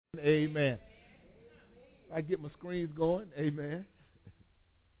Amen. If I get my screens going, amen.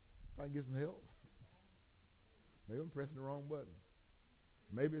 If I can get some help. Maybe I'm pressing the wrong button.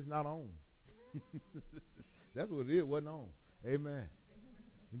 Maybe it's not on. That's what it is, wasn't on. Amen.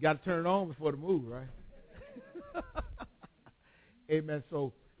 You got to turn it on before the move, right? Amen.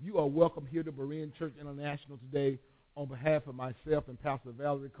 So you are welcome here to Berean Church International today on behalf of myself and Pastor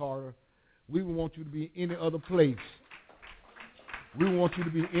Valerie Carter. We want you to be any other place. We want you to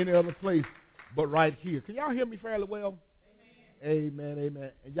be any other place but right here. Can y'all hear me fairly well? Amen,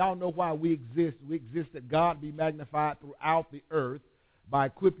 amen. And y'all know why we exist. We exist that God be magnified throughout the earth by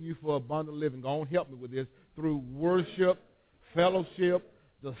equipping you for abundant living. Go on, help me with this. Through worship, fellowship,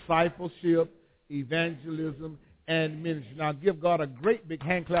 discipleship, evangelism, and ministry. Now give God a great big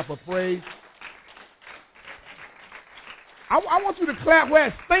hand clap of praise. I want you to clap where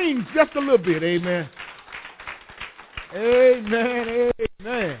it stings just a little bit. Amen. Amen,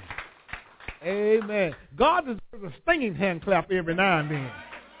 amen. Amen. God deserves a stinging hand clap every now and then.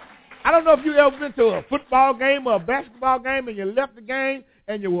 I don't know if you've ever been to a football game or a basketball game and you left the game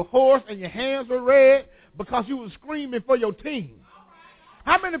and you were hoarse and your hands were red because you were screaming for your team.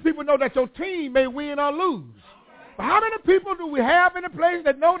 How many people know that your team may win or lose? But how many people do we have in the place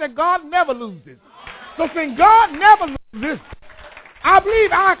that know that God never loses? So since God never loses, I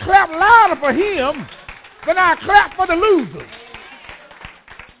believe I clap louder for him than I clap for the losers.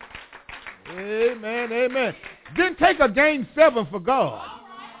 Amen, amen. Didn't take a game 7 for God.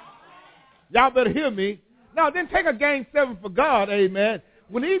 Y'all better hear me. No, didn't take a game 7 for God, amen.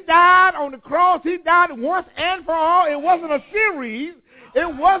 When he died on the cross, he died once and for all. It wasn't a series.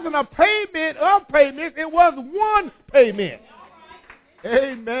 It wasn't a payment of payments. It was one payment.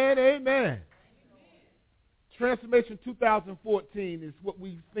 Amen, amen. Transformation 2014 is what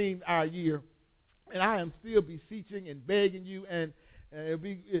we've themed our year. And I am still beseeching and begging you, and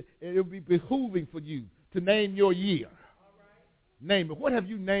it'll be behooving for you to name your year. Name it. What have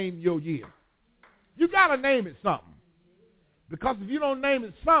you named your year? You got to name it something. Because if you don't name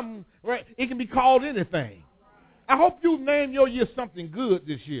it something, right, it can be called anything. I hope you name your year something good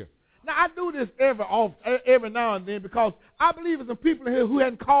this year. Now, I do this every now and then because I believe there's some people here who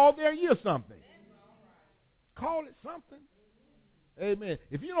hadn't called their year something. Call it something. Amen.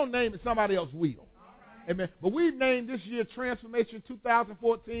 If you don't name it, somebody else will. Amen. But we've named this year Transformation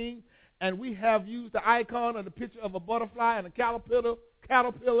 2014, and we have used the icon of the picture of a butterfly and a caterpillar,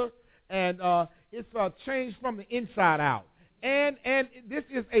 and it's a change from the inside out. And this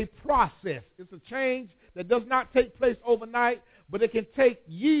is a process. It's a change that does not take place overnight, but it can take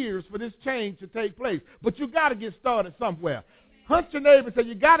years for this change to take place. But you got to get started somewhere. Hunt your neighbor and say,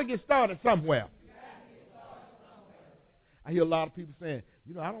 you got to get started somewhere. I hear a lot of people saying,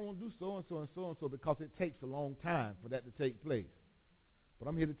 I don't want to do so-and-so and so-and-so because it takes a long time for that to take place. But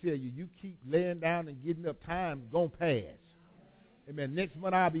I'm here to tell you, you keep laying down and getting up, time going to pass. Amen. Next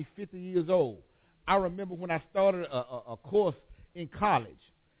month I'll be 50 years old. I remember when I started a course in college,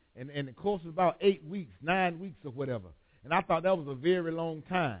 and the course was about 8 weeks, 9 weeks or whatever. And I thought that was a very long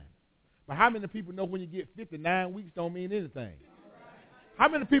time. But how many people know when you get 59 weeks don't mean anything? How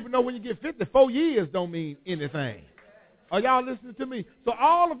many people know when you get 54 years don't mean anything? Are y'all listening to me? So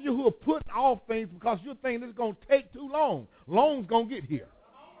all of you who are putting off things because you're thinking it's going to take too long, long's going to get here.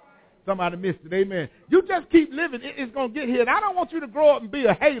 Somebody missed it, amen. You just keep living, it's going to get here. And I don't want you to grow up and be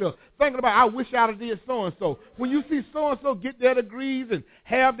a hater thinking about, I wish I'd have did so-and-so. When you see so-and-so get their degrees and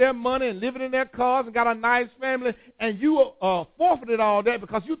have their money and living in their cars and got a nice family, and you forfeited all that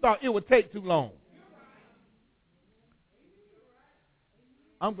because you thought it would take too long.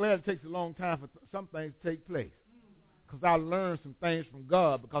 I'm glad it takes a long time for some things to take place. Because I learned some things from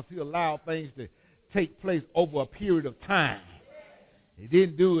God because he allowed things to take place over a period of time. He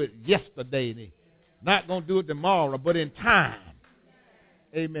didn't do it yesterday, and he's not going to do it tomorrow, but in time.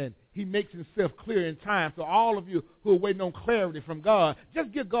 Amen. He makes himself clear in time. So all of you who are waiting on clarity from God,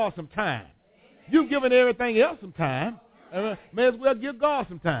 just give God some time. You've given everything else some time. May as well give God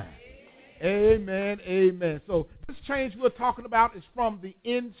some time. Amen, amen. So this change we're talking about is from the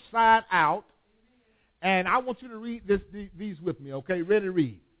inside out. And I want you to read these with me, okay? Ready to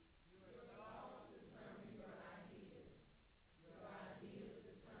read.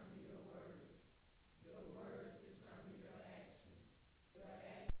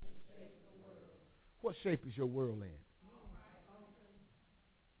 What shape is your world in?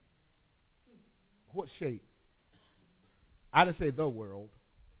 What shape? I didn't say the world,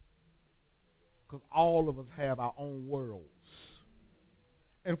 because all of us have our own worlds.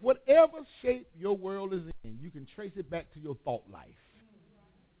 And whatever shape your world is in, you can trace it back to your thought life.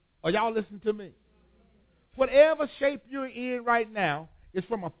 Are y'all listening to me? Whatever shape you're in right now, It's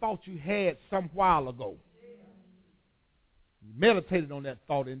from a thought you had some while ago. You meditated on that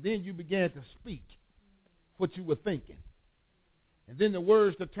thought, and then you began to speak what you were thinking. And then the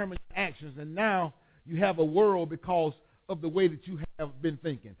words determine your actions, and now you have a world because of the way that you have been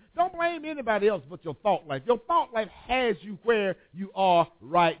thinking. Don't blame anybody else but your thought life. Your thought life has you where you are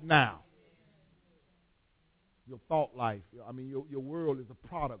right now. Your thought life, your world is a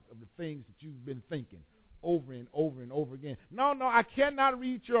product of the things that you've been thinking over and over and over again. No, I cannot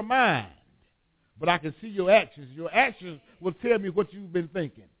read your mind, but I can see your actions. Your actions will tell me what you've been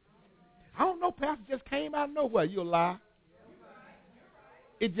thinking. I don't know, Pastor, it just came out of nowhere. You're a lie.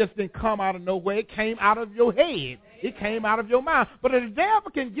 It just didn't come out of nowhere. It came out of your head. It came out of your mind. But if the devil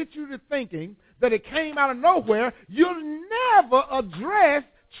can get you to thinking that it came out of nowhere, you'll never address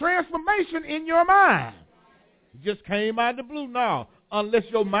transformation in your mind. It just came out of the blue. No, unless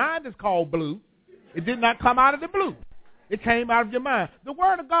your mind is called blue, it did not come out of the blue. It came out of your mind. The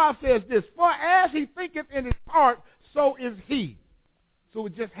word of God says this, for as he thinketh in his heart, so is he. So we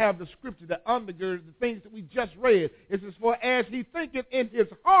just have the scripture that undergirds the things that we just read. It says, for as he thinketh in his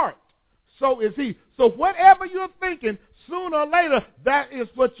heart, so is he. So whatever you're thinking, sooner or later, that is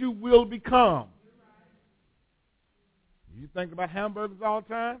what you will become. You think about hamburgers all the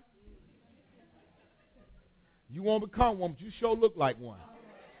time? You won't become one, but you sure look like one.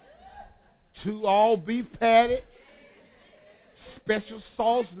 2 all beef patty, special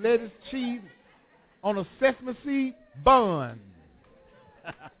sauce, lettuce, cheese, on a sesame seed bun.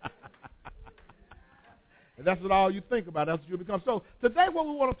 And that's what all you think about. That's what you become. So today what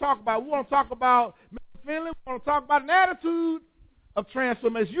we want to talk about, we want to talk about feeling, we want to talk about an attitude of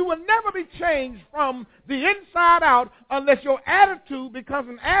transformation. You will never be changed from the inside out unless your attitude becomes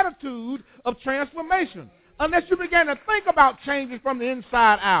an attitude of transformation. Unless you begin to think about changing from the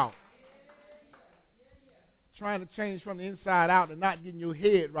inside out. Trying to change from the inside out and not getting your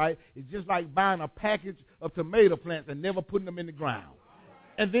head right is just like buying a package of tomato plants and never putting them in the ground.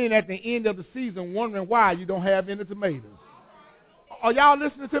 And then at the end of the season wondering why you don't have any tomatoes. Are y'all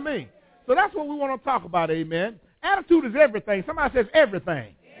listening to me? So that's what we want to talk about, amen. Attitude is everything. Somebody says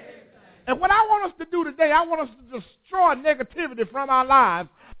everything. And what I want us to do today, I want us to destroy negativity from our lives.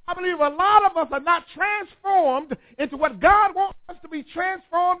 I believe a lot of us are not transformed into what God wants us to be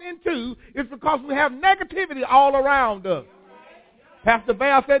transformed into is because we have negativity all around us. Pastor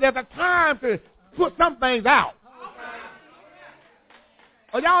Val said there's a time to put some things out.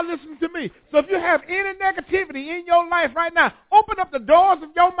 Are y'all listening to me? So if you have any negativity in your life right now, open up the doors of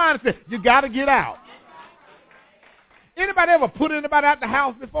your mind and say, you got to get out. Anybody ever put anybody out the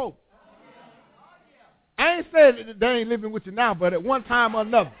house before? I ain't saying that they ain't living with you now, but at one time or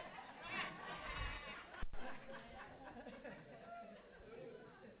another.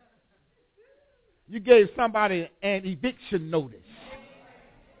 You gave somebody an eviction notice.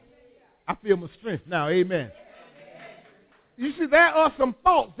 I feel my strength now, amen. You see, there are some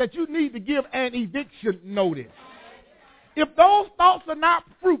thoughts that you need to give an eviction notice. If those thoughts are not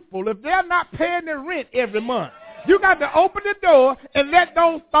fruitful, if they're not paying their rent every month, you got to open the door and let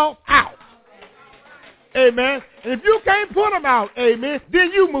those thoughts out. Amen. And if you can't put them out, amen,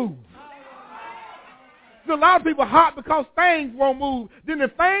 then you move. So a lot of people hot because things won't move. Then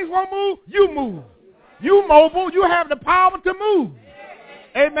if things won't move, you move. You mobile, you have the power to move.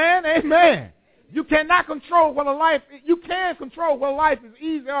 Amen, amen. You cannot control whether life, you can control whether life is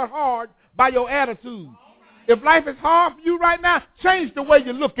easy or hard by your attitude. If life is hard for you right now, change the way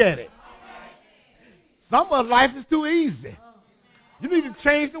you look at it. Some of life is too easy. You need to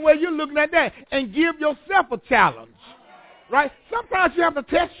change the way you're looking at that and give yourself a challenge, right? Sometimes you have to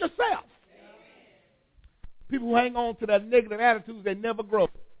test yourself. People who hang on to that negative attitudes, they never grow.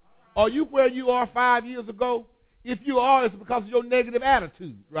 Are you where you are 5 years ago? If you are, it's because of your negative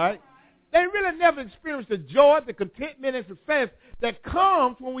attitude, right? They really never experience the joy, the contentment, and success that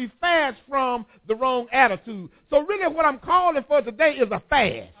comes when we fast from the wrong attitude. So really what I'm calling for today is a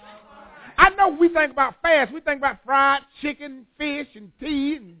fast. I know we think about fast. We think about fried chicken, fish, and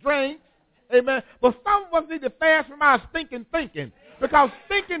tea, and drinks. Amen. But some of us need to fast from our thinking. Because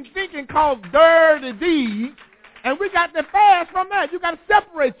thinking causes dirty deeds. And we got to fast from that. You got to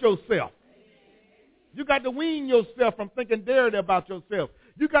separate yourself. You got to wean yourself from thinking dirty about yourself.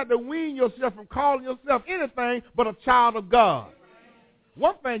 You got to wean yourself from calling yourself anything but a child of God.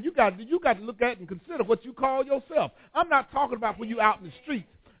 One thing you got to look at and consider what you call yourself. I'm not talking about when you're out in the streets.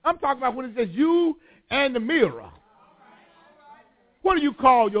 I'm talking about when it's just you and the mirror. What do you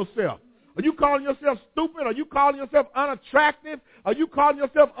call yourself? Are you calling yourself stupid? Are you calling yourself unattractive? Are you calling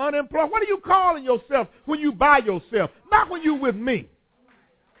yourself unemployed? What are you calling yourself when you by yourself? Not when you with me.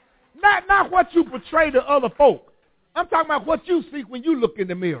 Not what you portray to other folk. I'm talking about what you see when you look in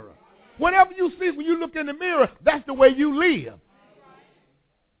the mirror. Whatever you see when you look in the mirror, that's the way you live.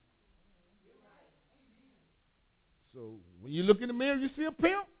 So when you look in the mirror, you see a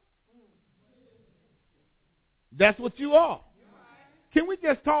pimp? That's what you are. Can we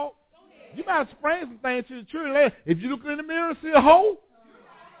just talk? You might explain some things to the children. If you look in the mirror and see a hoe,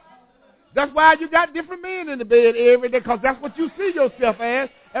 that's why you got different men in the bed every day, because that's what you see yourself as.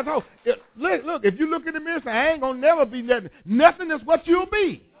 That's all. Look, if you look in the mirror and say, I ain't going to never be nothing. Nothing is what you'll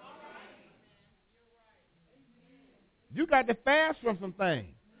be. You got to fast from some things.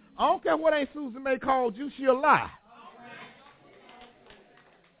 I don't care what Aunt Susan May called you, she'll lie.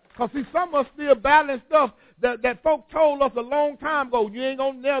 Because, see, some of us still battling stuff that folk told us a long time ago. You ain't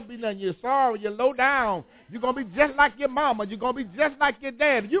going to never be nothing. You're sorry. You're low down. You're going to be just like your mama. You're going to be just like your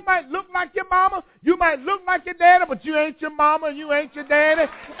daddy. You might look like your mama. You might look like your daddy, but you ain't your mama and you ain't your daddy,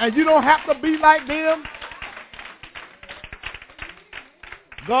 and you don't have to be like them.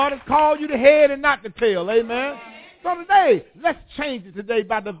 God has called you the head and not the tail. Amen. So today, let's change it today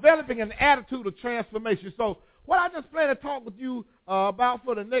by developing an attitude of transformation. So what I just plan to talk with you about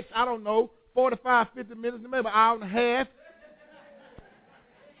for the next, 45, 50 minutes, maybe an hour and a half.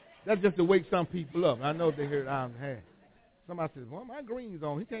 That's just to wake some people up. I know they heard an hour and a half. Somebody says, well, my green's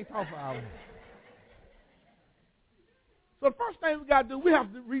on. He can't talk for an hour and a half. So the first thing we got to do, we have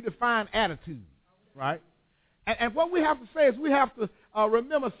to redefine attitude, right? And what we have to say is we have to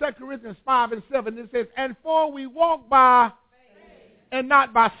remember 2 Corinthians 5 and 7. It says, and for we walk by and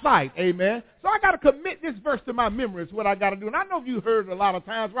not by sight. Amen. So I got to commit this verse to my memory is what I got to do. And I know you heard it a lot of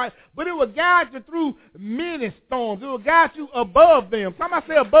times, right? But it will guide you through many storms. It will guide you above them. Somebody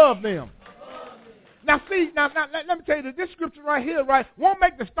say above them. Now see, now let me tell you that this scripture right here, right, won't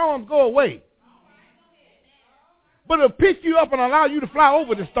make the storms go away. But it'll pick you up and allow you to fly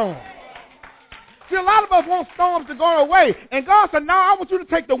over the storm. See, a lot of us want storms to go away. And God said, no, I want you to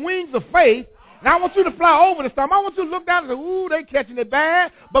take the wings of faith. And I want you to fly over the storm. I want you to look down and say, ooh, they catching it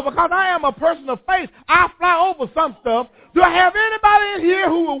bad. But because I am a person of faith, I fly over some stuff. Do I have anybody in here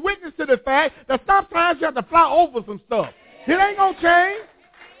who will witness to the fact that sometimes you have to fly over some stuff? It ain't going to change.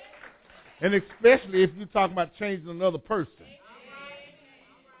 And especially if you're talking about changing another person.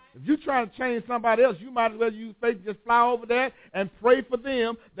 If you're trying to change somebody else, you might as well use faith to just fly over there and pray for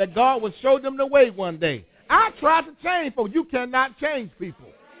them that God will show them the way one day. I tried to change folks. You cannot change people.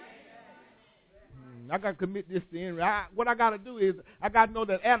 I got to commit this to Henry. What I got to do is I got to know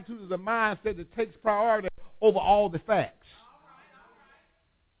that attitude is a mindset that takes priority over all the facts.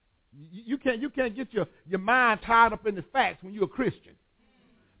 You can't get your mind tied up in the facts when you're a Christian,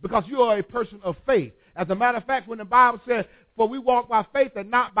 because you are a person of faith. As a matter of fact, when the Bible says, for we walk by faith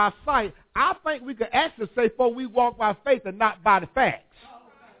and not by sight, I think we could actually say, for we walk by faith and not by the facts,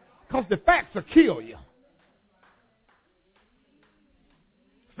 because the facts will kill you.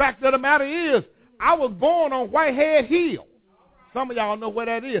 Fact of the matter is, I was born on Whitehead Hill. Some of y'all know where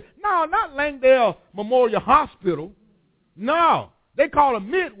that is. No, not Langdale Memorial Hospital. No, they call a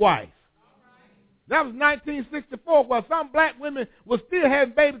midwife. That was 1964, where some black women were still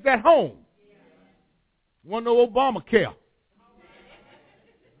having babies at home. One of Obamacare.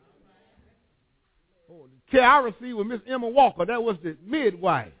 Care I received with Miss Emma Walker. That was the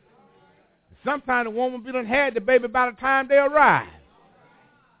midwife. Sometimes the woman done had the baby by the time they arrived.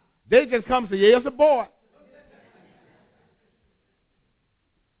 They just come and say, yeah, it's a boy.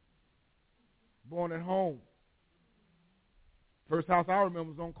 Born at home. First house I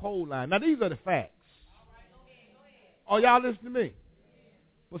remember was on Coal Line. Now, these are the facts. Oh, y'all listen to me.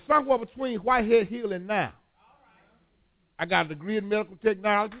 But somewhere between Whitehead Hill and now, I got a degree in medical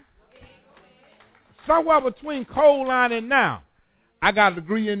technology. Somewhere between Coal Line and now, I got a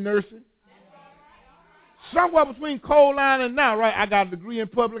degree in nursing. Somewhere between Coal Line and now, right, I got a degree in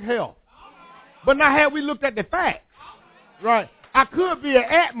public health. But now have we looked at the facts, right? I could be an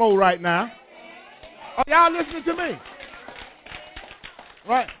Atmo right now. Are y'all listening to me?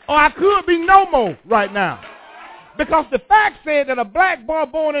 Right? Or I could be no more right now. Because the facts said that a black boy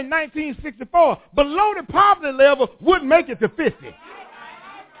born in 1964 below the poverty level wouldn't make it to 50.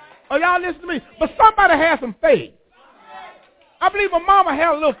 Are y'all listening to me? But somebody has some faith. I believe my mama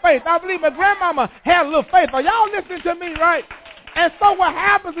had a little faith. I believe my grandmama had a little faith. Are y'all listening to me, right? And so what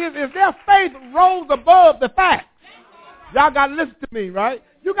happens is their faith rose above the facts. Y'all got to listen to me, right?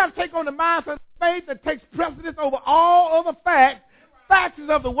 You got to take on the mindset of faith that takes precedence over all other facts. Facts is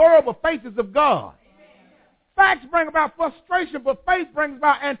of the world, but faith is of God. Facts bring about frustration, but faith brings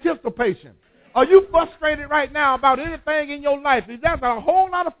about anticipation. Are you frustrated right now about anything in your life? If there's a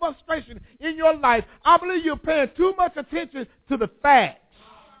whole lot of frustration in your life, I believe you're paying too much attention to the facts.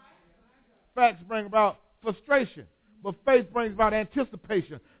 Facts bring about frustration. But faith brings about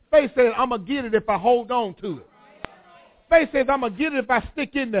anticipation. Faith says, I'm going to get it if I hold on to it. Faith says, I'm going to get it if I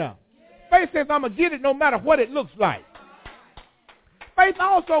stick in there. Faith says, I'm going to get it no matter what it looks like. Facts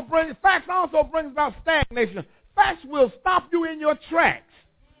also brings about stagnation. Facts will stop you in your tracks.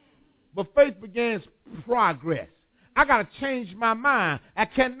 But faith begins progress. I got to change my mind. I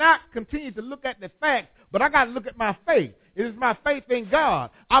cannot continue to look at the facts, but I got to look at my faith. It is my faith in God.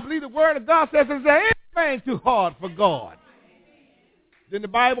 I believe the word of God says, is there anything too hard for God? Then the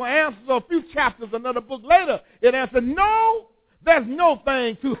Bible answers a few chapters, another book later, it answers, no, there's no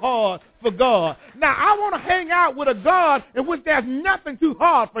thing too hard for God. Now, I want to hang out with a God in which there's nothing too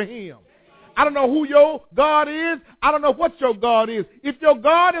hard for him. I don't know who your God is. I don't know what your God is. If your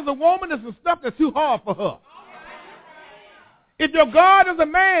God is a woman, there's some stuff that's too hard for her. If your God is a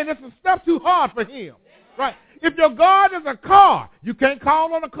man, there's some stuff too hard for him. Right? If your God is a car, you can't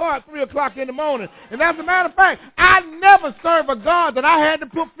call on a car at 3 o'clock in the morning. And as a matter of fact, I never serve a God that I had to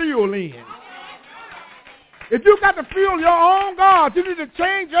put fuel in. If you got to fuel your own God, you need to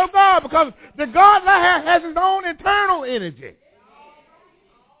change your God because the God that I have has his own internal energy.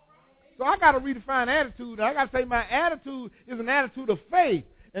 So I got to redefine attitude. I got to say my attitude is an attitude of faith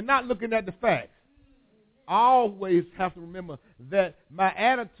and not looking at the facts. I always have to remember that my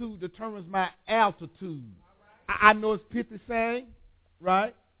attitude determines my altitude. I know it's pithy saying,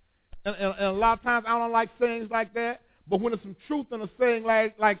 right? And a lot of times I don't like sayings like that, but when there's some truth in a saying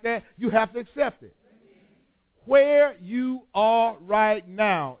like that, you have to accept it. Where you are right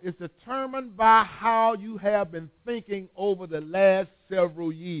now is determined by how you have been thinking over the last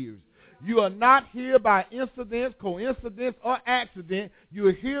several years. You are not here by incident, coincidence, or accident. You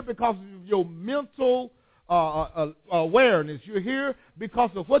are here because of your mental awareness. You're here because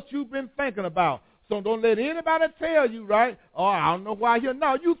of what you've been thinking about. So don't let anybody tell you, right, oh, I don't know why you're here.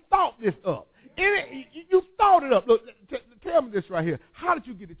 No, you thought this up. You thought it up. Look, tell me this right here. How did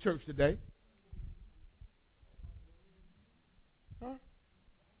you get to church today? Huh?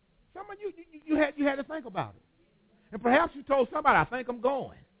 Some of you had to think about it. And perhaps you told somebody, I think I'm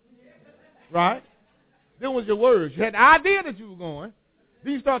going. Right? Then was your words. You had the idea that you were going.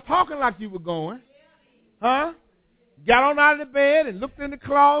 Then you start talking like you were going. Huh? Got on out of the bed and looked in the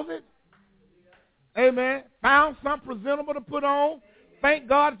closet. Amen. Found something presentable to put on. Thank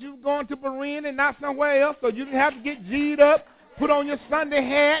God that you were going to Berean and not somewhere else so you didn't have to get G'd up. Put on your Sunday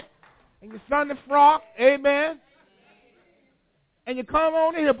hat and your Sunday frock. Amen. And you come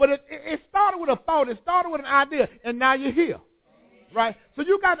on in here. But it started with a thought. It started with an idea. And now you're here. Right? So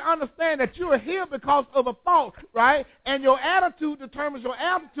you got to understand that you are here because of a thought, right? And your attitude determines your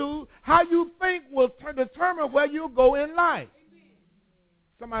altitude. How you think will determine where you'll go in life.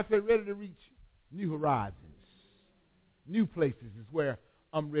 Somebody said ready to reach new horizons. New places is where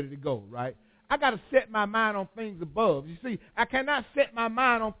I'm ready to go, right? I got to set my mind on things above. You see, I cannot set my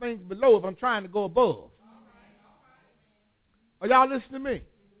mind on things below if I'm trying to go above. Are y'all listening to me?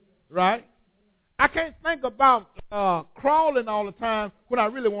 Right? I can't think about crawling all the time when I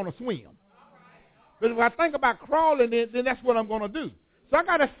really want to swim. But if I think about crawling, then that's what I'm going to do. So I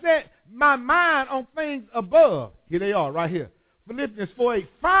got to set my mind on things above. Here they are, right here. Philippians 4:8.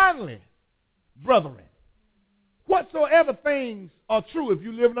 Finally, brethren, whatsoever things are true, if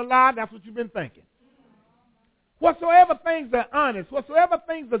you live in a lie, that's what you've been thinking. Whatsoever things are honest, whatsoever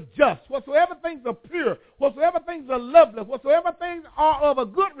things are just, whatsoever things are pure, whatsoever things are lovely, whatsoever things are of a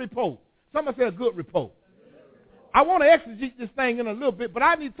good report. Somebody say a good report. I want to exegete this thing in a little bit, but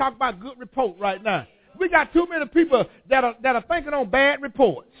I need to talk about good report right now. We got too many people that are thinking on bad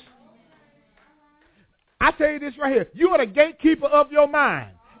reports. I tell you this right here. You are the gatekeeper of your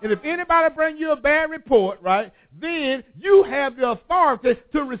mind. And if anybody bring you a bad report, right, then you have the authority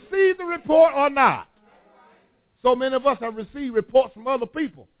to receive the report or not. So many of us have received reports from other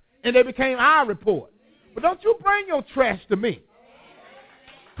people, and they became our report. But don't you bring your trash to me.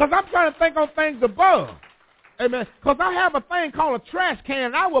 Because I'm trying to think on things above. Amen. Because I have a thing called a trash can,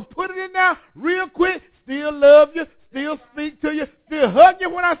 and I will put it in there real quick, still love you, still speak to you, still hug you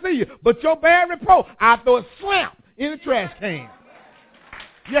when I see you. But your bad report, I throw it slap in the trash can.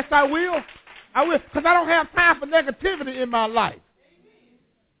 Yes, I will. I will, because I don't have time for negativity in my life.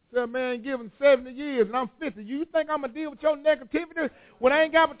 So, man, give him 70 years, and I'm 50. You think I'm going to deal with your negativity when I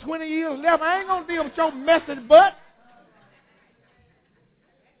ain't got but 20 years left? I ain't going to deal with your messy butt.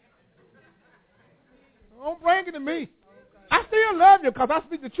 Don't bring it to me. I still love you because I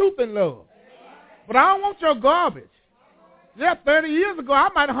speak the truth in love. But I don't want your garbage. Yeah, 30 years ago, I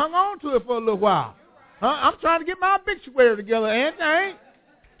might have hung on to it for a little while. Huh? I'm trying to get my obituary together, and I ain't.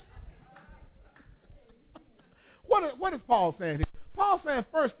 What is Paul saying here? Paul's saying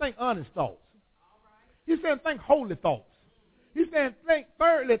first think honest thoughts. He's saying think holy thoughts. He's saying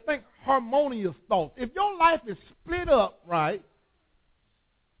thirdly, think harmonious thoughts. If your life is split up, right,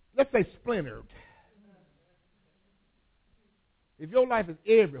 let's say splintered. If your life is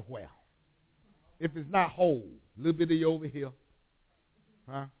everywhere, if it's not whole, a little bit of you over here,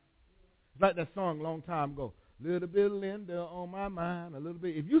 huh? It's like that song a long time ago. Little bit of Linda on my mind, a little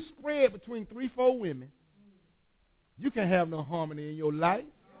bit. If you spread between 3-4 women, you can't have no harmony in your life.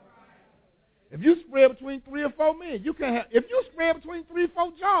 If you spread between 3 or 4 men, you can't have. If you spread between 3 or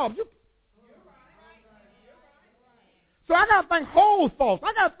 4 jobs, you. So I got to think whole thoughts.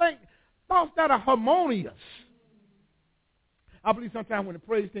 I got to think thoughts that are harmonious. I believe sometimes when the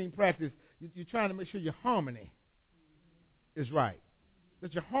praise team practice, you're trying to make sure your harmony is right,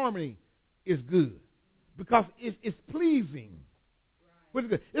 that your harmony is good, because it's pleasing. What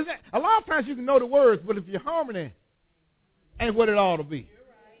is it? A lot of times you can know the words, but if your harmony ain't what it ought to be.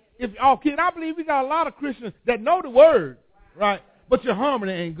 If all kids, I believe we got a lot of Christians that know the word, right, but your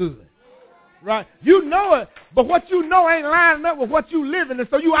harmony ain't good, right? You know it, but what you know ain't lining up with what you live in, and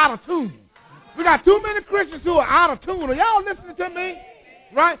so you out of tune. We got too many Christians who are out of tune. Are y'all listening to me?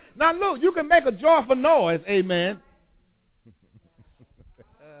 Right? Now look, you can make a joyful noise, amen.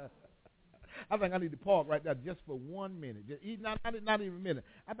 I think I need to park right there just for 1 minute. Not even a minute.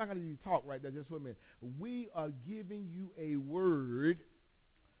 I think I need to talk right there just for a minute. We are giving you a word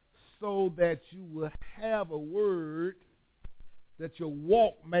so that you will have a word that your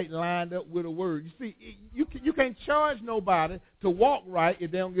walk may line up with a word. You see, you can't charge nobody to walk right if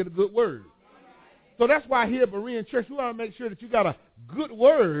they don't get a good word. So that's why here at Berean Church, we want to make sure that you got a good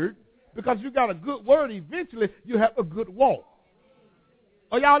word, because you got a good word, eventually you have a good walk.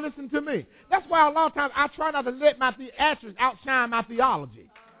 Are y'all listening to me? That's why a lot of times I try not to let my theatrics outshine my theology.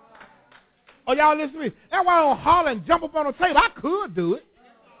 Are y'all listening to me? That's why I don't holler and jump up on the table. I could do it.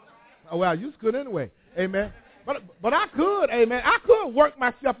 Oh, well, you could anyway. Amen. But I could, amen. I could work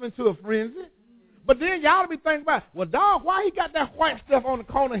myself into a frenzy. But then y'all be thinking about, well, dog, why he got that white stuff on the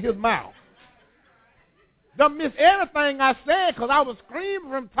corner of his mouth? Done missed everything I said because I was screaming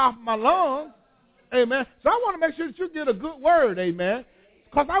from the top of my lungs. Amen. So I want to make sure that you get a good word, amen.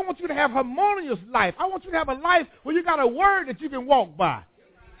 Because I want you to have harmonious life. I want you to have a life where you got a word that you can walk by.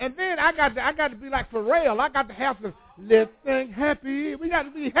 And then I got to be like Pharrell. I got to have to live things happy. We got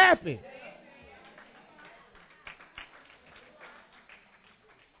to be happy.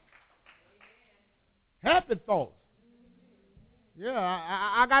 Happy thoughts. Yeah,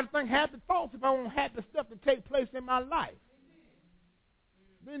 I got to think happy thoughts if I want happy stuff to take place in my life.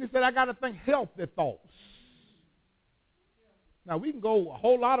 Then he said I got to think healthy thoughts. Now, we can go a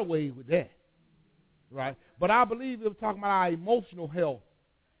whole lot of ways with that, right? But I believe we're talking about our emotional health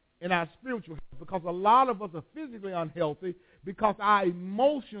and our spiritual health, because a lot of us are physically unhealthy because our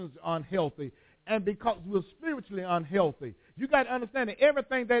emotions are unhealthy and because we're spiritually unhealthy. You got to understand that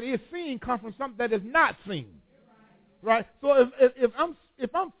everything that is seen comes from something that is not seen. Right? So if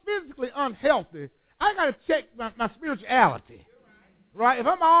I'm physically unhealthy, I got to check my spirituality. Right? If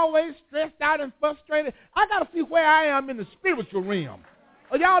I'm always stressed out and frustrated, I got to see where I am in the spiritual realm.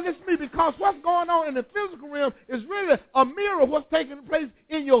 Are y'all listening to me? Because what's going on in the physical realm is really a mirror of what's taking place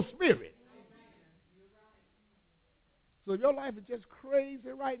in your spirit. So if your life is just crazy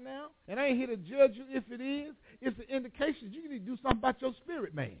right now, and I ain't here to judge you if it is, it's an indication you need to do something about your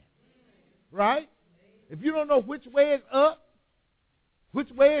spirit, man. Right? If you don't know which way is up, which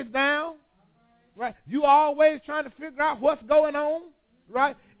way is down, right? You always trying to figure out what's going on,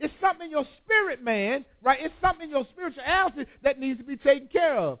 right? It's something in your spirit, man, right? It's something in your spirituality that needs to be taken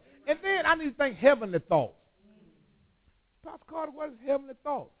care of. And then I need to think heavenly thoughts. Pastor Carter, what is heavenly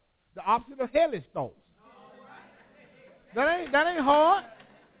thoughts? The opposite of hellish thoughts. That ain't hard.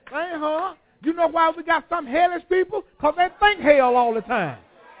 That ain't hard. You know why we got some hellish people? Because they think hell all the time.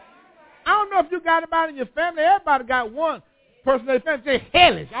 I don't know if you got anybody in your family. Everybody got one person in their family say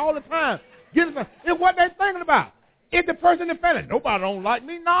hellish all the time. It's what they're thinking about. If the person in the family, nobody don't like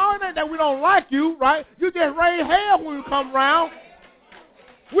me. No, it ain't that we don't like you, right? You just raise hell when you come around.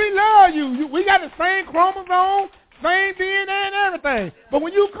 We love you. We got the same chromosome, same DNA and everything. But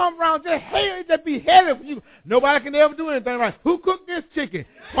when you come around, just hell, it just be hellish for you. Nobody can ever do anything right. Who cooked this chicken?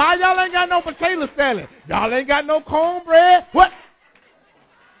 Why y'all ain't got no potato salad? Y'all ain't got no cornbread? What?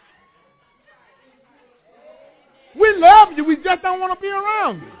 We love you. We just don't want to be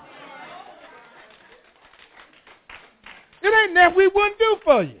around you. It ain't that we wouldn't do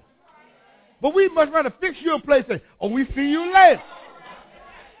for you. But we must rather fix you a place and say, oh, we see you later.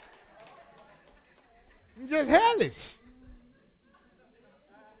 It's just hellish.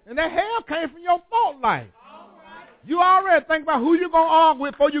 And that hell came from your thought life. You already think about who you're going to argue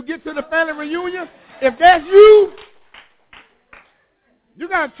with before you get to the family reunion. If that's you, you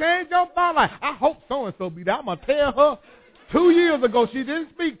got to change your thought life. I hope so-and-so be there. I'm going to tell her 2 years ago she didn't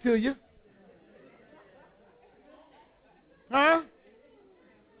speak to you. Huh?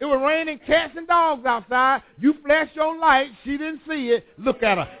 It was raining cats and dogs outside. You flashed your light. She didn't see it. Look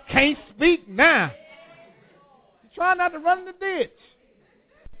at her. Can't speak now. Try not to run in the ditch.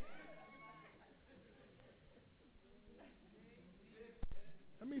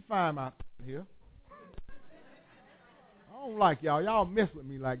 Let me find my here. I don't like y'all. Y'all mess with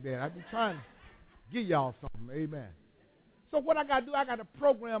me like that. I've been trying to give y'all something. Amen. So what I got to do, I got to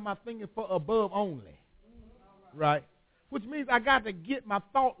program my thinking for above only. Right? Which means I got to get my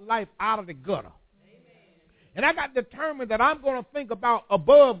thought life out of the gutter. And I got to determine that I'm going to think about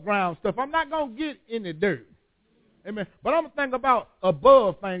above ground stuff. I'm not going to get in the dirt. Amen. But I'm going to think about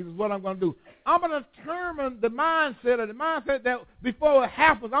above things is what I'm going to do. I'm going to determine the mindset that before it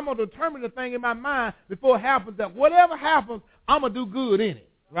happens, I'm going to determine the thing in my mind before it happens, that whatever happens, I'm going to do good in it.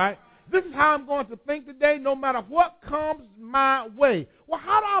 Right? This is how I'm going to think today, no matter what comes my way. Well,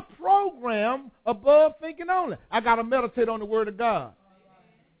 how do I program above thinking only? I got to meditate on the Word of God.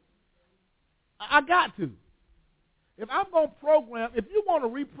 I got to. If I'm going to program, if you want to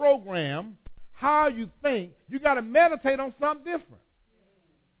reprogram how you think, you got to meditate on something different.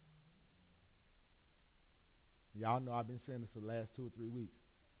 Y'all know I've been saying this for the last 2 or 3 weeks.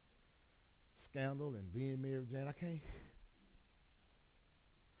 Scandal and being Mary Jane, I can't.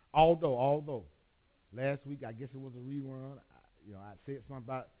 Although, last week I guess it was a rerun. I said something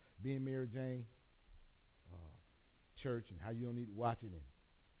about being Mary Jane church and how you don't need to watch it. And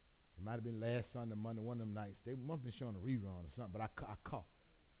it might have been last Sunday, Monday, one of them nights. They must have been showing a rerun or something, but I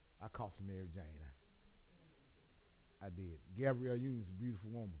caught some Mary Jane. I did. Gabrielle Union's a beautiful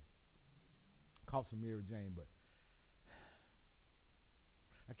woman. Caught some Mary Jane, but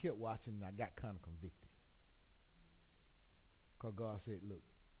I kept watching and I got kind of convicted. Because God said, look,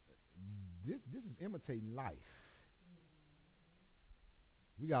 this is imitating life.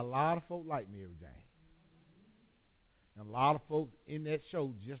 We got a lot of folk like Mary Jane. And a lot of folks in that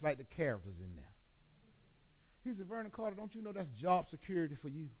show just like the characters in there. He said, Vernon Carter, don't you know that's job security for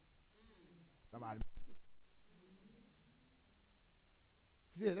you? Somebody.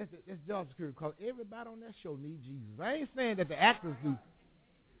 Yeah, that's job security because everybody on that show needs Jesus. I ain't saying that the actors do.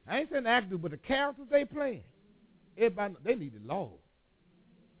 I ain't saying the actors do, but the characters they playing, everybody, they need the Lord.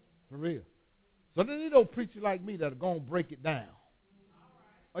 For real. So they need no preacher like me that are going to break it down.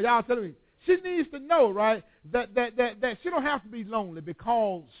 Or y'all telling me, she needs to know, right, that she don't have to be lonely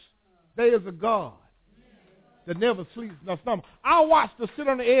because there is a God that never sleeps nor slumbers. I watched her sit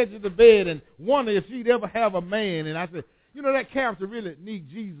on the edge of the bed and wonder if she'd ever have a man. And I said, you know, that character really needs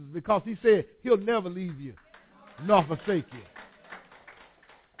Jesus because he said he'll never leave you nor forsake you.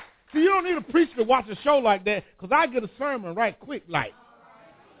 See, you don't need a preacher to watch a show like that because I get a sermon right quick like.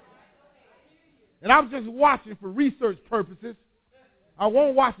 And I'm just watching for research purposes. I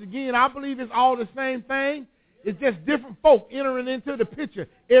won't watch it again. I believe it's all the same thing. It's just different folk entering into the picture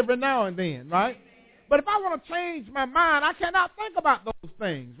every now and then, right? But if I want to change my mind, I cannot think about those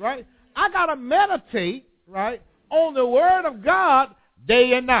things, right? I got to meditate, right, on the Word of God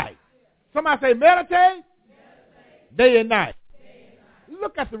day and night. Somebody say meditate. Day and night.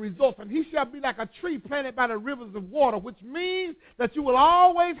 Look at the results. And he shall be like a tree planted by the rivers of water, which means that you will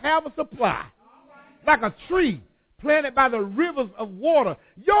always have a supply. Like a tree planted by the rivers of water.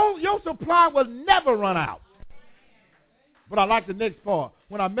 Your supply will never run out. But I like the next part.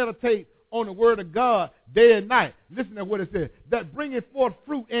 When I meditate on the Word of God day and night, listen to what it says. That bringeth forth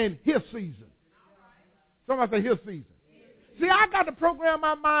fruit in his season. Somebody say his season. See, I got to program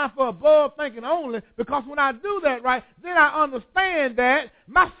my mind for above thinking only because when I do that, right, then I understand that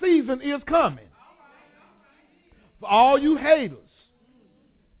my season is coming. For all you haters,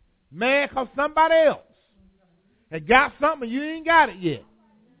 man, because somebody else has got something and you ain't got it yet.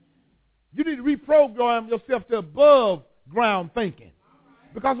 You need to reprogram yourself to above ground thinking.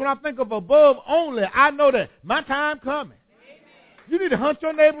 Because when I think of above only, I know that my time coming. You need to hunt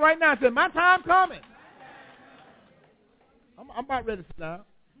your neighbor right now and say, my time coming. I'm about ready to sit down.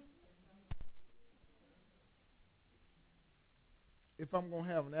 If I'm going to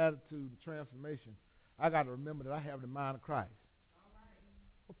have an attitude of transformation, I got to remember that I have the mind of Christ.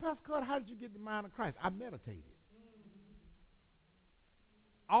 Well, Pastor Carter, how did you get the mind of Christ? I meditated.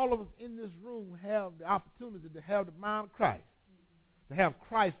 All of us in this room have the opportunity to have the mind of Christ, to have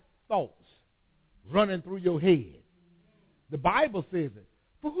Christ's thoughts running through your head. The Bible says it.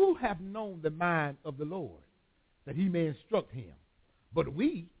 For who have known the mind of the Lord, that he may instruct him? But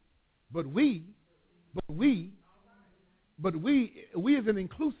we is an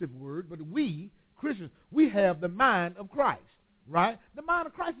inclusive word, but we, Christians, we have the mind of Christ, right? The mind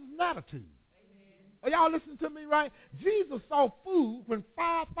of Christ is an attitude. Are y'all listening to me, right? Jesus saw food when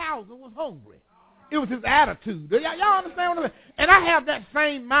 5,000 was hungry. It was his attitude. Y'all understand what I'm saying? And I have that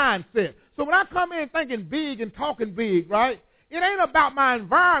same mindset. So when I come in thinking big and talking big, right, it ain't about my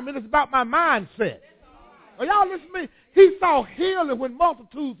environment. It's about my mindset. Are y'all listening to me? He saw healing when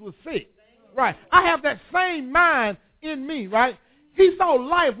multitudes were sick. Right. I have that same mind in me, right? He saw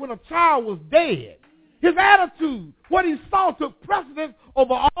life when a child was dead. His attitude, what he saw, took precedence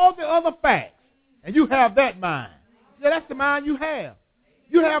over all the other facts. And you have that mind. Yeah, that's the mind you have.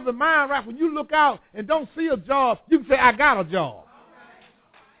 You have the mind, right, when you look out and don't see a job, you can say, I got a job.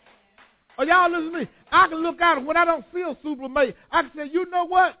 Are y'all listening to me? I can look out and when I don't see a supermate, I can say, you know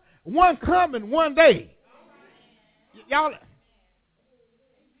what? One coming one day. Y'all,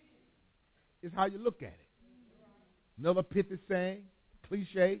 it's how you look at it. Another pithy saying,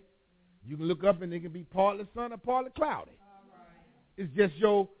 cliche, you can look up and it can be partly sun or partly cloudy. It's just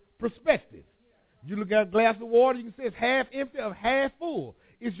your perspective. You look at a glass of water, you can say it's half empty or half full.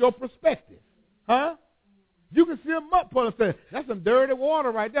 It's your perspective. Huh? You can see a mud puddle and say, that's some dirty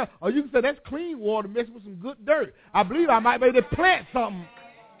water right there. Or you can say, that's clean water mixed with some good dirt. I believe I might be able to plant something.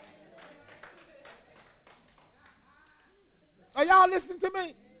 Are y'all listening to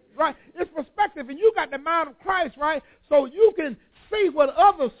me? Right? It's perspective, and you got the mind of Christ, right? So you can see what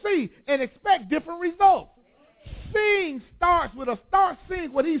others see and expect different results. Seeing starts with start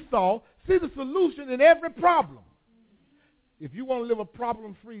seeing what he saw, see the solution in every problem. If you want to live a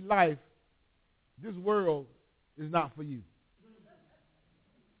problem-free life, this world is not for you.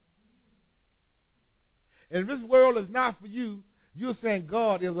 And if this world is not for you, you're saying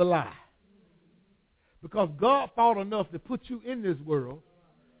God is a lie. Because God thought enough to put you in this world,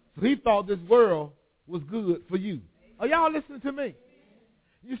 so he thought this world was good for you. Are y'all listening to me?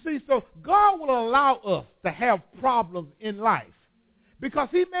 You see, so God will allow us to have problems in life because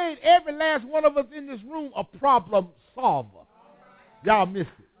he made every last one of us in this room a problem solver. Y'all missed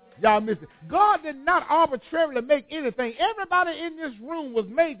it. Y'all missed it. God did not arbitrarily make anything. Everybody in this room was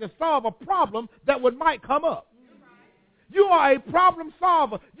made to solve a problem that might come up. You are a problem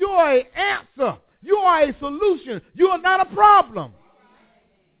solver. You are an answer. You are a solution. You are not a problem.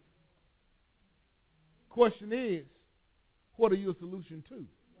 Question is, what are you a solution to?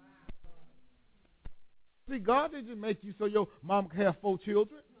 See, God didn't just make you so your mom can have 4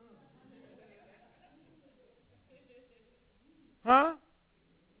 children. Huh?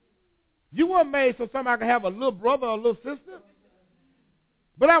 You weren't made so somebody could have a little brother or a little sister.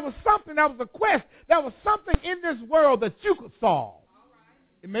 But that was something, that was a quest. That was something in this world that you could solve.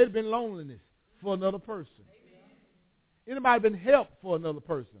 It may have been loneliness for another person. It might have been help for another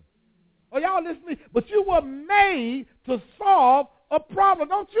person. Are y'all listening? But you were made to solve a problem.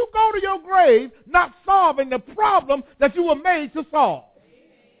 Don't you go to your grave not solving the problem that you were made to solve.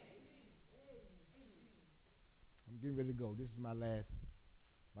 I'm getting ready to go. This is my last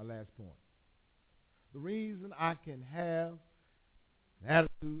point. The reason I can have an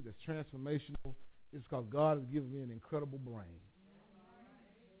attitude that's transformational is because God has given me an incredible brain.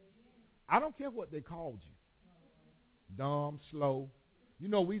 I don't care what they called you. Dumb, slow. You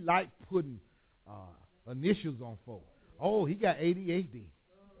know, we like putting initials on folks. Oh, he got ADHD.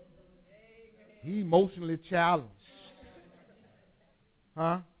 He emotionally challenged.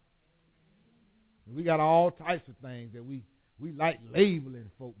 Huh? We got all types of things that we like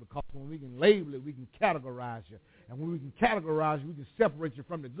labeling folk because when we can label it, we can categorize you. And when we can categorize you, we can separate you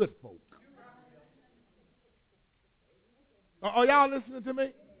from the good folk. Are y'all listening to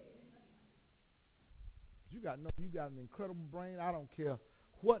me? You got an incredible brain. I don't care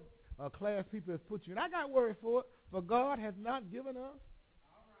what class people have put you in. I got word for it. For God has not given us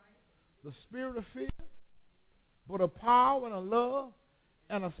the spirit of fear, but a power and a love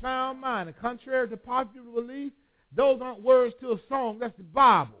and a sound mind. And contrary to popular belief, those aren't words to a song. That's the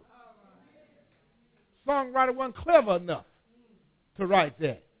Bible. Songwriter wasn't clever enough to write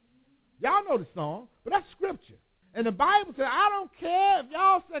that. Y'all know the song, but that's scripture. And the Bible says, I don't care if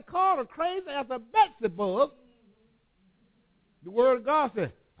y'all say called her crazy as a Betsy bug. The word of God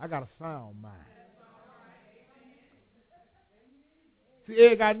says, I got a sound mind. See,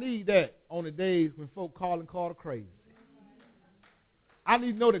 Egg, I need that on the days when folk call her crazy. I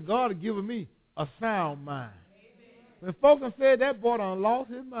need to know that God has given me a sound mind. When folks have said that boy done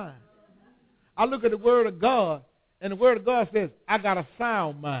lost his mind, I look at the word of God, and the word of God says, I got a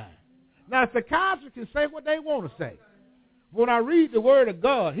sound mind. Now, psychiatrists can say what they want to say. When I read the word of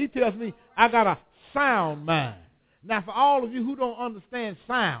God, he tells me I got a sound mind. Now, for all of you who don't understand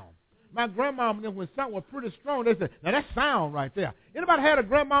sound, my grandmama, when something was pretty strong, they said, now that's sound right there. Anybody had a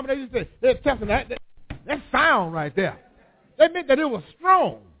grandmama, they used to say, they're testing that's sound right there. They meant that it was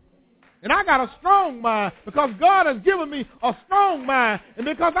strong. And I got a strong mind because God has given me a strong mind. And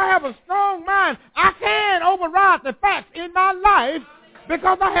because I have a strong mind, I can override the facts in my life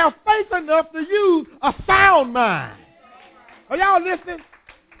because I have faith enough to use a sound mind. Are y'all listening?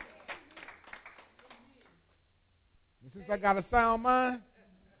 And since I got a sound mind,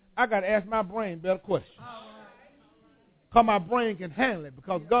 I got to ask my brain better questions. Because my brain can handle it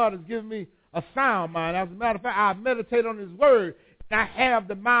because God has given me a sound mind. As a matter of fact, I meditate on his word. I have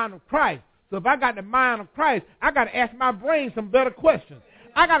the mind of Christ. So if I got the mind of Christ, I got to ask my brain some better questions.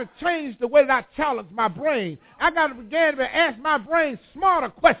 I got to change the way that I challenge my brain. I got to begin to ask my brain smarter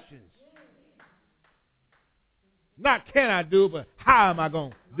questions. Not can I do it, but how am I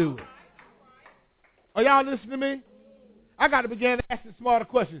going to do it? Are y'all listening to me? I got to begin to ask the smarter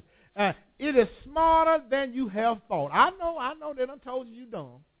questions. It is smarter than you have thought. I know that I told you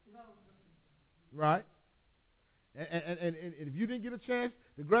dumb. Right? And if you didn't get a chance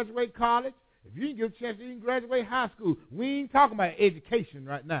to graduate college, if you didn't get a chance to even graduate high school, we ain't talking about education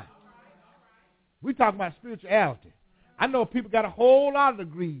right now. We're talking about spirituality. I know people got a whole lot of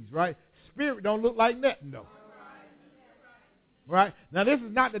degrees, right? Spirit don't look like nothing, though. Right? Now, this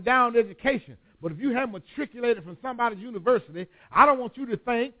is not the down education, but if you have matriculated from somebody's university, I don't want you to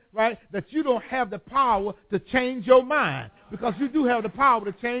think, right, that you don't have the power to change your mind, because you do have the power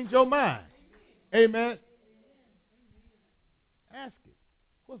to change your mind. Amen. Ask it,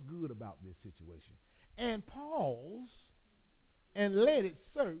 what's good about this situation? And pause and let it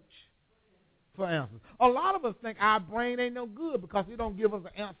search for answers. A lot of us think our brain ain't no good because it don't give us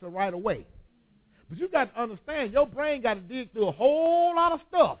an answer right away. But you got to understand, your brain got to dig through a whole lot of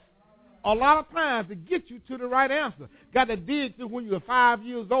stuff a lot of times to get you to the right answer. Got to dig through when you were 5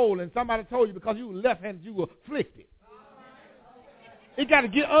 years old and somebody told you because you were left-handed you were afflicted. It got to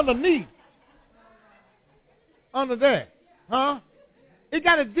get underneath. Under there. Huh? It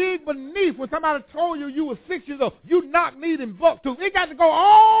got to dig beneath when somebody told you you were 6 years old. You knock-kneed and buck-tooth. It got to go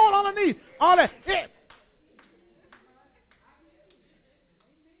all underneath. All that.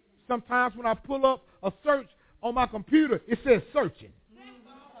 Sometimes when I pull up a search on my computer, it says searching.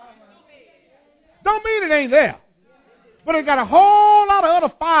 Don't mean it ain't there. But it got a whole lot of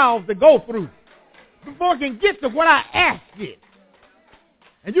other files to go through before it can get to what I asked it.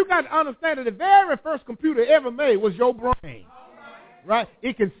 And you got to understand that the very first computer ever made was your brain. Right?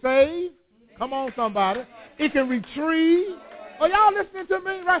 It can save. Come on, somebody. It can retrieve. Are y'all listening to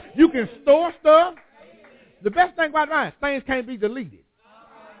me? Right? You can store stuff. The best thing about mine, things can't be deleted.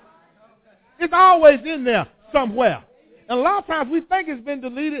 It's always in there somewhere. And a lot of times we think it's been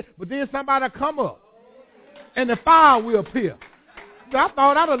deleted, but then somebody will come up and the file will appear. So I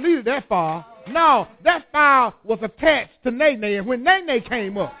thought I deleted that file. No, that file was attached to Nene, and when Nene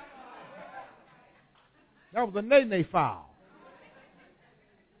came up, that was a Nene file.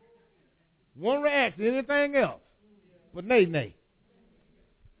 Won't react to anything else but Nene.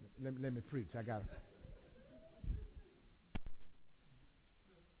 Let me preach. I got it.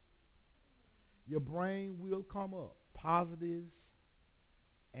 Your brain will come up, positives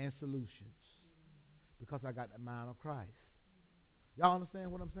and solutions, because I got the mind of Christ. Y'all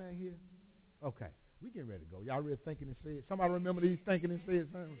understand what I'm saying here? Okay, we getting ready to go. Y'all ready thinking and say it? Somebody remember these thinking and say it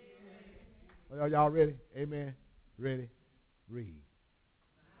sounds? Are y'all ready? Amen. Ready? Read.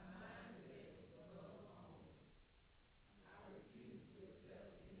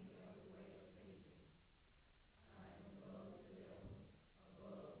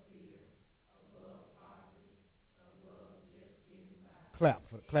 Clap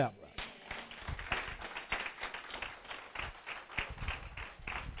for the clap.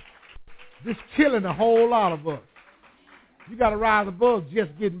 This killing a whole lot of us. You got to rise above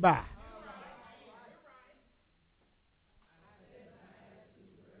just getting by.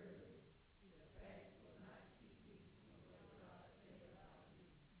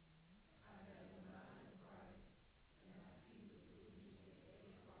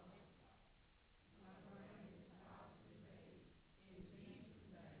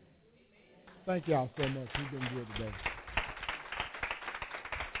 Thank y'all so much. You've been good today.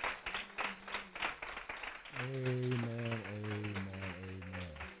 Amen, amen, amen.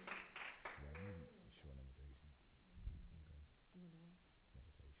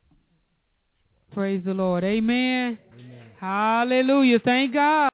 Praise the Lord. Amen. Amen. Hallelujah. Thank God.